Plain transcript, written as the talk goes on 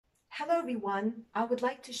Hello everyone, I would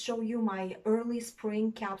like to show you my early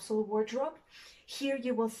spring capsule wardrobe. Here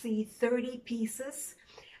you will see 30 pieces,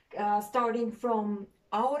 starting from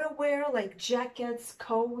outerwear like jackets,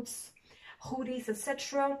 coats, hoodies,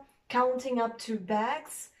 etc., counting up to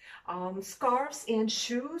bags, scarves and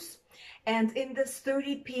shoes. And in this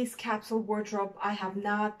 30-piece capsule wardrobe, I have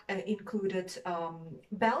not included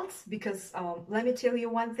belts because let me tell you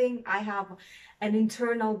one thing, I have an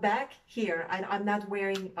internal bag here. I'm not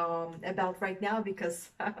wearing a belt right now because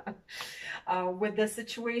with the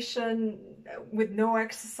situation, with no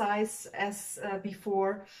exercise as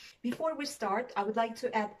before. Before we start, I would like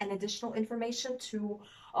to add an additional information to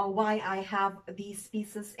why I have these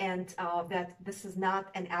pieces and that this is not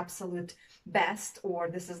an absolute best, or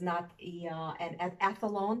this is not an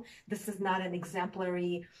ethalon. This is not an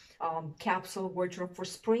exemplary capsule wardrobe for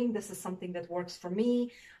spring. This is something that works for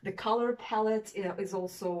me. The color palette is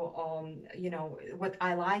also, what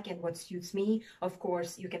I like and what suits me. Of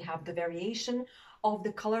course, you can have the variation of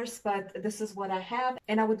the colors, but this is what I have.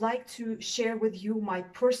 And I would like to share with you my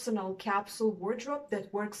personal capsule wardrobe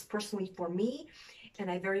that works personally for me. And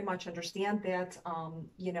I very much understand that,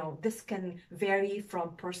 this can vary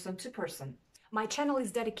from person to person. My channel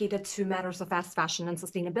is dedicated to matters of fast fashion and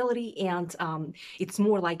sustainability, and it's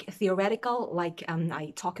more like theoretical, like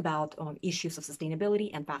I talk about issues of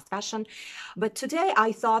sustainability and fast fashion. But today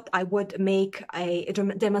I thought I would make a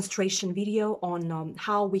demonstration video on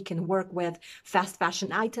how we can work with fast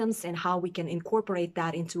fashion items and how we can incorporate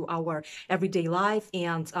that into our everyday life,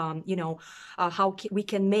 and how we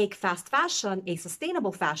can make fast fashion a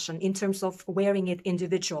sustainable fashion in terms of wearing it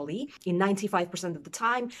individually. In 95% of the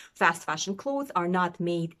time, fast fashion clothes are not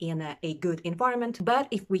made in a good environment, but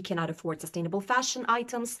if we cannot afford sustainable fashion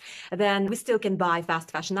items, then we still can buy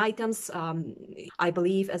fast fashion items. I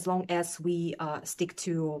believe as long as we stick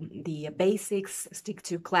to the basics, stick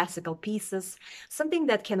to classical pieces, something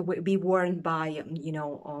that can be worn by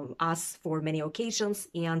us for many occasions,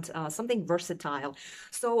 and something versatile.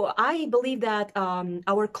 So I believe that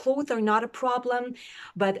our clothes are not a problem,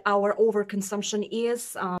 but our overconsumption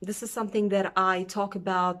is. This is something that I talk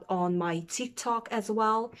about on my TikTok as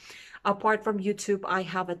well. Apart from YouTube, I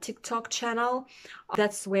have a TikTok channel.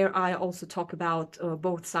 That's where I also talk about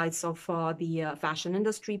both sides of the fashion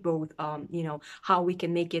industry, both how we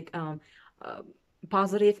can make it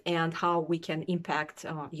positive and how we can impact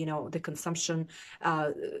the consumption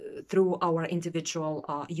through our individual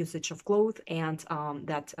usage of clothes, and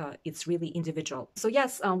that it's really individual. So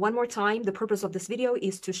yes, one more time, the purpose of this video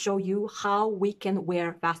is to show you how we can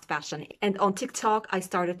wear fast fashion. And on TikTok I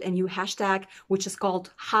started a new hashtag which is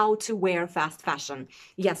called how to wear fast fashion.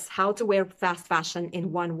 Yes, how to wear fast fashion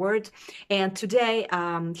in one word. And today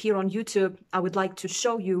here on YouTube I would like to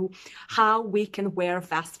show you how we can wear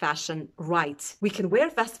fast fashion right. We can wear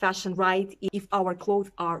fast fashion right if our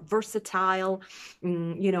clothes are versatile,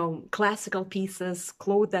 classical pieces,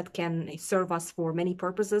 clothes that can serve us for many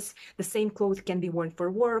purposes. The same clothes can be worn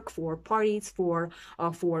for work, for parties, for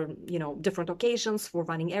different occasions, for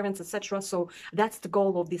running errands, etc. So that's the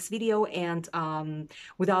goal of this video, and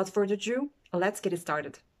without further ado, let's get it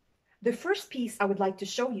started. The first piece I would like to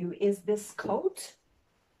show you is this coat.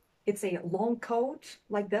 It's a long coat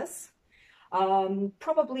like this.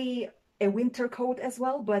 Probably a winter coat as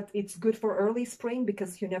well, but it's good for early spring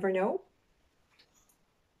because you never know.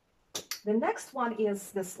 The next one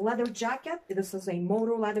is this leather jacket. This is a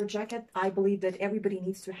moto leather jacket. I believe that everybody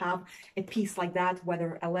needs to have a piece like that,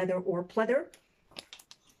 whether a leather or pleather.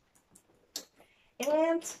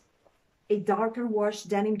 And a darker wash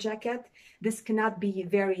denim jacket. This cannot be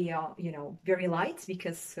very, very light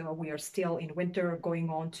because we are still in winter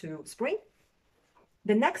going on to spring.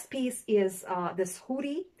 The next piece is this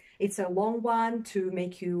hoodie. It's a long one to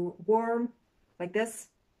make you warm, like this.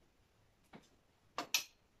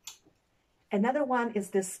 Another one is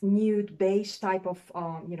this nude beige type of,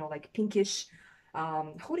 like pinkish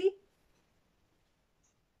hoodie.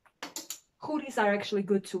 Hoodies are actually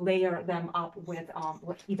good to layer them up with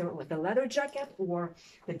either with the leather jacket or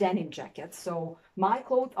the denim jacket. So my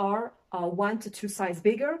clothes are 1 to 2 size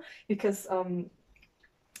bigger because,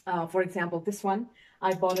 for example, this one,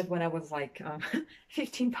 I bought it when I was like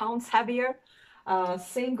 15 pounds heavier.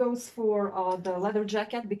 Same goes for the leather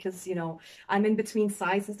jacket because, I'm in between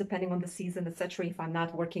sizes depending on the season, etc. if I'm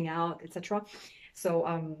not working out, etc. So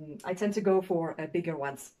I tend to go for bigger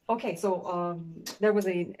ones. Okay, so there was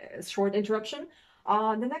a short interruption.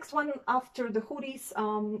 The next one after the hoodies,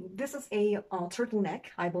 this is a turtleneck.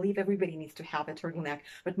 I believe everybody needs to have a turtleneck,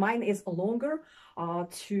 but mine is longer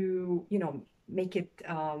to, make it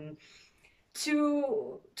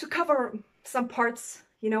to cover some parts,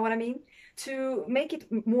 you know what I mean? to make it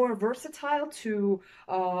more versatile, to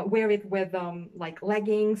wear it with like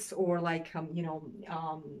leggings or like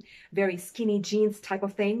very skinny jeans type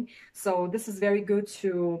of thing. So this is very good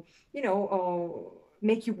to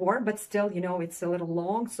make you warm, but still, it's a little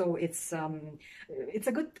long, so it's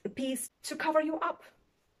a good piece to cover you up.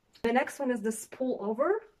 The next one is this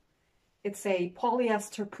pullover. It's a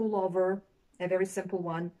polyester pullover, a very simple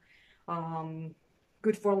one,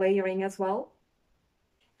 good for layering as well.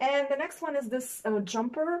 And the next one is this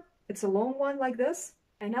jumper. It's a long one like this.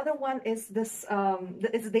 Another one is this,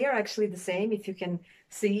 they're actually the same, if you can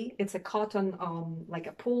see. It's a cotton, like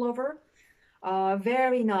a pullover.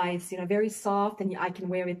 Very nice, very soft, and I can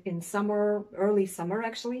wear it in summer, early summer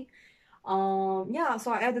actually. Yeah,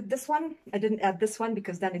 so I added this one. I didn't add this one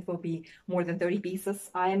because then it will be more than 30 pieces.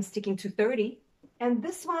 I am sticking to 30. And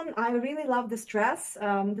this one, I really love this dress.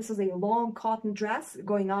 This is a long cotton dress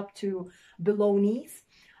going up to below knees.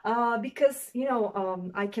 Because,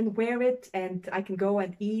 I can wear it and I can go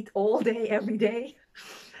and eat all day, every day.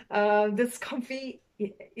 This comfy,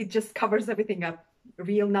 it just covers everything up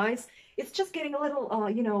real nice. It's just getting a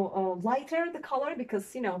little, lighter, the color,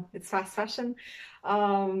 because, it's fast fashion.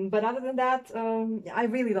 But other than that, I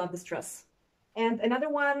really love this dress. And another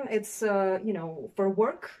one, it's, for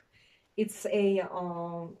work. It's a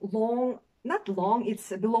long, not long, it's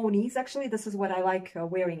below knees, actually. This is what I like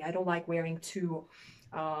wearing. I don't like wearing too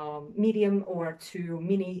medium or too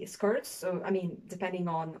mini skirts. So, I mean, depending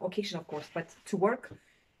on occasion, of course, but to work,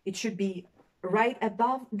 it should be right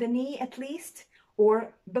above the knee at least,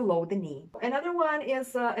 or below the knee. Another one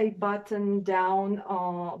is a button down,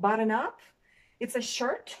 button up. It's a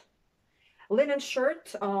shirt, linen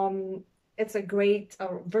shirt. It's a great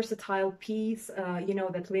versatile piece.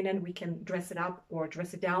 That linen, we can dress it up or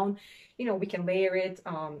dress it down. We can layer it.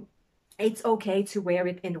 It's okay to wear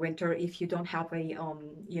it in winter if you don't have a,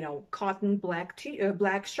 cotton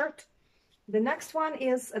black shirt. The next one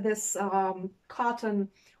is this cotton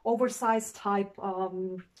oversized type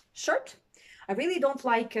shirt. I really don't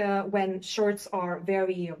like when shirts are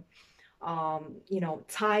very,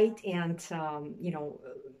 tight and,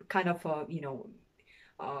 kind of,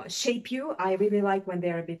 shape you. I really like when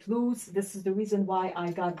they're a bit loose. This is the reason why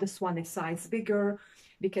I got this one a size bigger,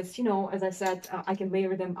 because, as I said, I can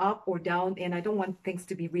layer them up or down, and I don't want things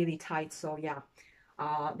to be really tight. So yeah,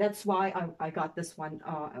 that's why I got this one,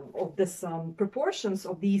 of this proportions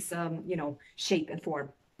of these, shape and form.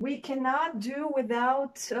 We cannot do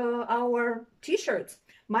without our t-shirts.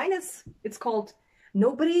 It's called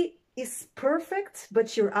Nobody is Perfect,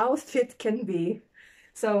 but Your Outfit Can Be.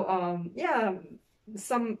 So yeah,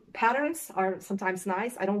 some patterns are sometimes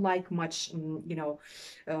nice. I don't like much,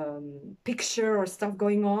 picture or stuff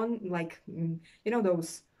going on, like,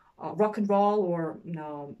 those rock and roll or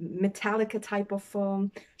Metallica type of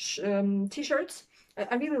t-shirts.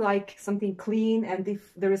 I really like something clean, and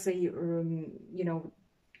if there is a,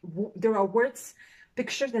 there are words,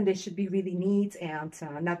 pictures, then they should be really neat and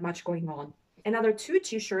not much going on. Another two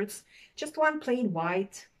t-shirts, just one plain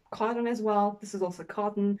white, cotton as well. This is also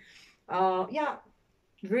cotton. Yeah,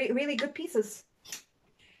 really good pieces.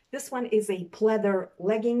 This one is a pleather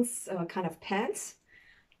leggings kind of pants,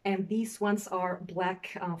 and these ones are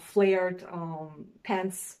black flared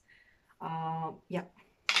pants. Yeah,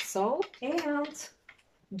 so, and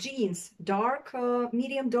jeans, dark,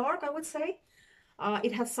 medium dark, I would say.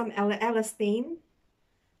 It has some elastane,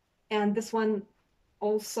 and this one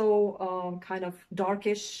also kind of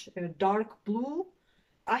darkish, dark blue.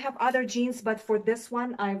 I have other jeans, but for this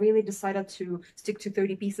one, I really decided to stick to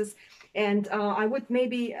 30 pieces. And I would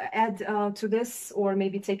maybe add to this, or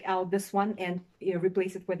maybe take out this one and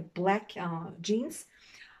replace it with black jeans.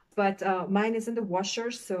 But mine is in the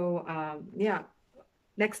washer, so yeah,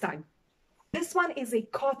 next time. This one is a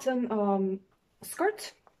cotton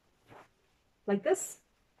skirt, like this.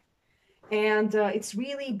 And it's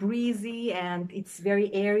really breezy, and it's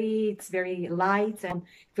very airy, it's very light, and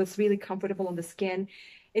feels really comfortable on the skin.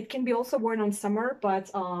 It can be also worn on summer, but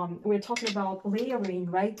we're talking about layering,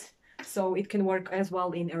 right? So it can work as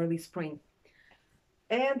well in early spring.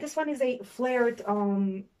 And this one is a flared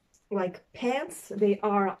like pants.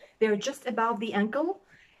 They're just above the ankle,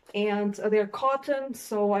 and they're cotton,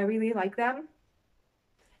 so I really like them.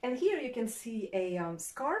 And here you can see a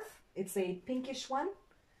scarf. It's a pinkish one.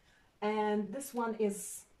 And this one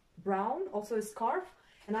is brown, also a scarf.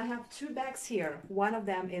 And I have two bags here. One of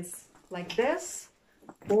them is like this,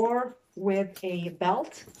 or with a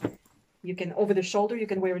belt. You can, over the shoulder, you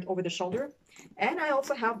can wear it over the shoulder. And I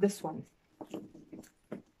also have this one.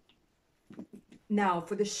 Now,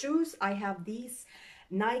 for the shoes, I have these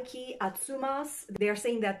Nike Atsumas. They're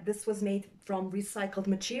saying that this was made from recycled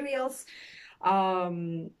materials.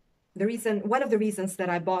 One of the reasons that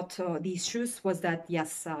I bought these shoes was that,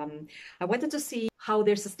 yes, I wanted to see how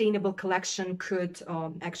their sustainable collection could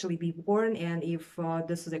actually be worn, and if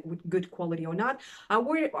this is a good quality or not. I've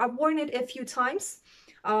worn it a few times.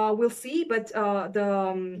 We'll see, but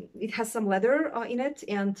it has some leather in it,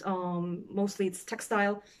 and mostly it's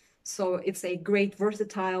textile. So it's a great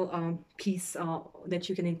versatile piece that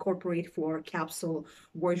you can incorporate for capsule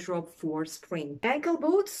wardrobe for spring. Ankle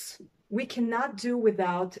boots, we cannot do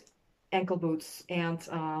without ankle boots, and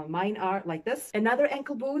mine are like this. Another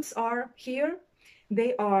ankle boots are here.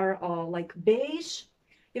 They are like beige.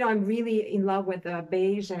 You know, I'm really in love with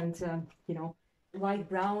beige and you know, light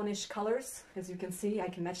brownish colors. As you can see, I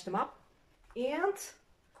can match them up. And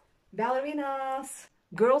ballerinas,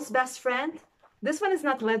 girl's best friend. This one is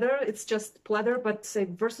not leather, it's just pleather, but it's a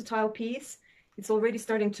versatile piece. It's already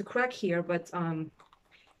starting to crack here, but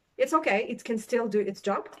it's okay. It can still do its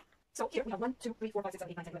job. So here we have 1, 2, 3, 4, 5, 6,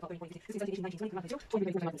 7, 8, 9, 10, 11, 12, 13, 14, 15, 16, 17, 18, 19, 20, 21, 22,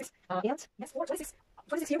 23, 24, 25, 26. And yes,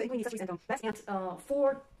 26 here between accessories and bags, and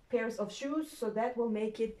 4 pairs of shoes, so that will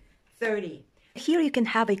make it 30. Here you can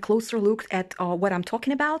have a closer look at what I'm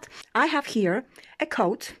talking about. I have here a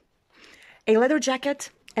coat, a leather jacket,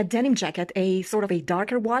 a denim jacket, a sort of a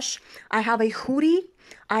darker wash. I have a hoodie.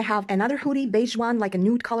 I have another hoodie, beige one, like a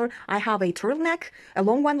nude color. I have a turtleneck, a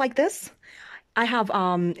long one like this. I have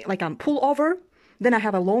like a pullover. Then I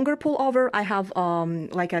have a longer pullover. I have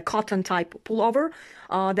like a cotton type pullover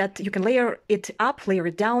that you can layer it up, layer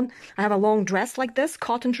it down. I have a long dress like this,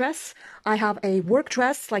 cotton dress. I have a work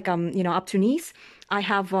dress, like you know, up to knees. I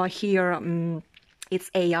have here it's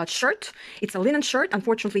a shirt. It's a linen shirt.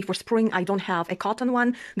 Unfortunately for spring, I don't have a cotton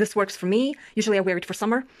one. This works for me. Usually I wear it for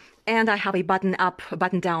summer. And I have a button-up,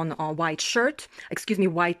 button-down white shirt. Excuse me,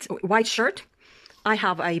 white shirt. I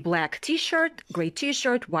have a black t-shirt, gray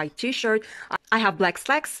t-shirt, white t-shirt. I have black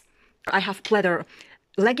slacks. I have pleather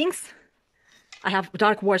leggings. I have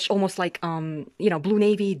dark wash, almost like, you know, blue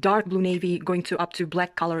navy, dark blue navy, going to up to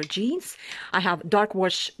black color jeans. I have dark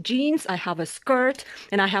wash jeans. I have a skirt,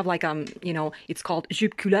 and I have like, you know, it's called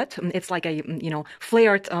jupe culotte. It's like a, you know,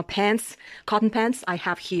 flared pants, cotton pants. I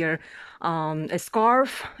have here a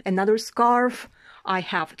scarf, another scarf. I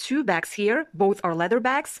have 2 bags here. Both are leather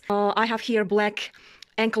bags. I have here black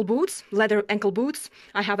ankle boots, leather ankle boots.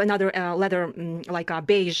 I have another leather, like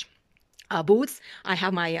beige boots. I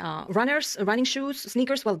have my running shoes,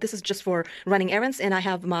 sneakers. Well, this is just for running errands. And I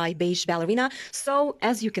have my beige ballerina. So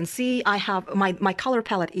as you can see, I have my color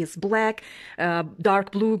palette is black,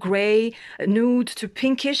 dark blue, gray, nude to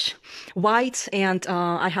pinkish, white, and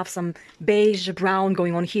I have some beige, brown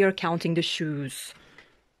going on here, counting the shoes.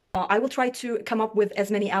 I will try to come up with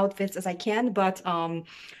as many outfits as I can, but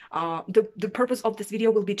the purpose of this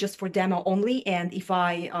video will be just for demo only. And if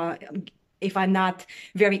I'm not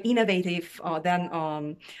very innovative,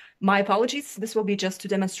 then my apologies. This will be just to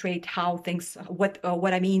demonstrate how things, what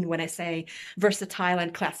I mean when I say versatile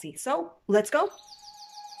and classy. So let's go.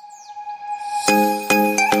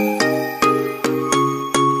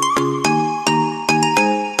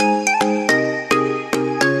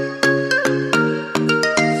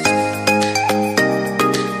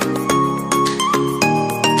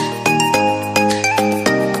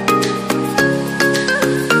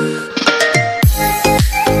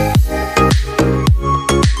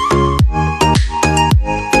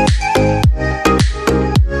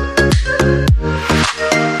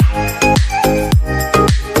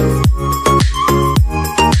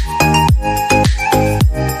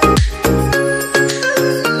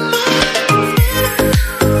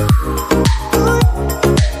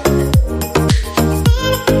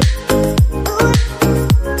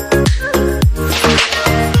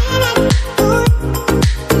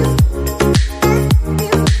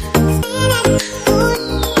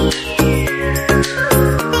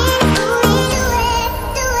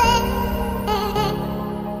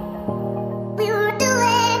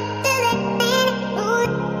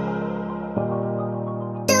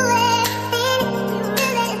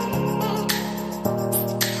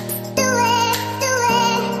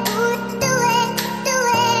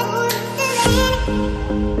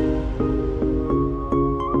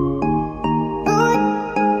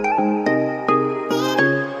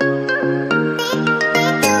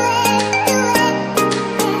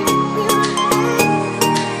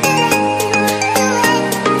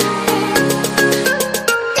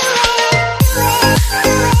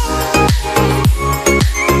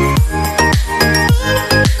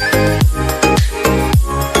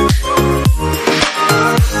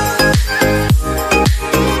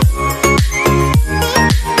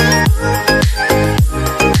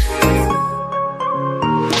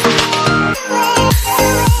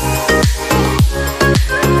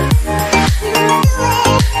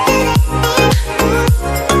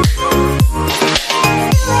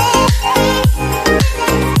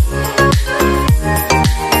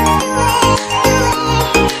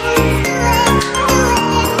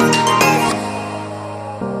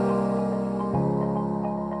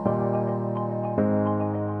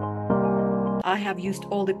 have used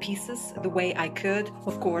all the pieces the way I could.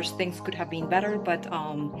 Of course, things could have been better, but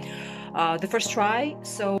the first try.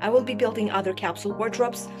 So I will be building other capsule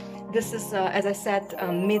wardrobes. This is, as I said,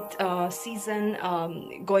 mid-season,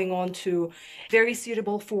 going on to very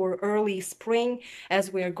suitable for early spring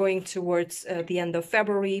as we are going towards the end of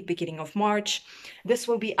February, beginning of March. This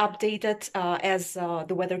will be updated as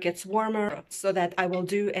the weather gets warmer, so that I will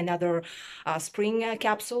do another spring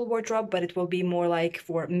capsule wardrobe, but it will be more like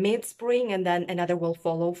for mid-spring, and then another will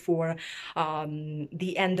follow for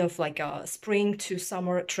the end of like spring to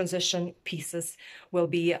summer transition pieces will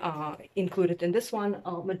be included in this one.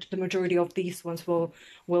 The majority of these ones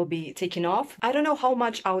will be taken off. I don't know how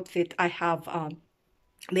much outfit I have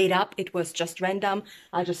made up. It was just random.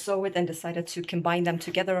 I just saw it and decided to combine them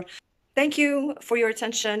together. Thank you for your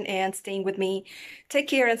attention and staying with me. Take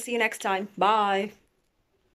care and see you next time. Bye.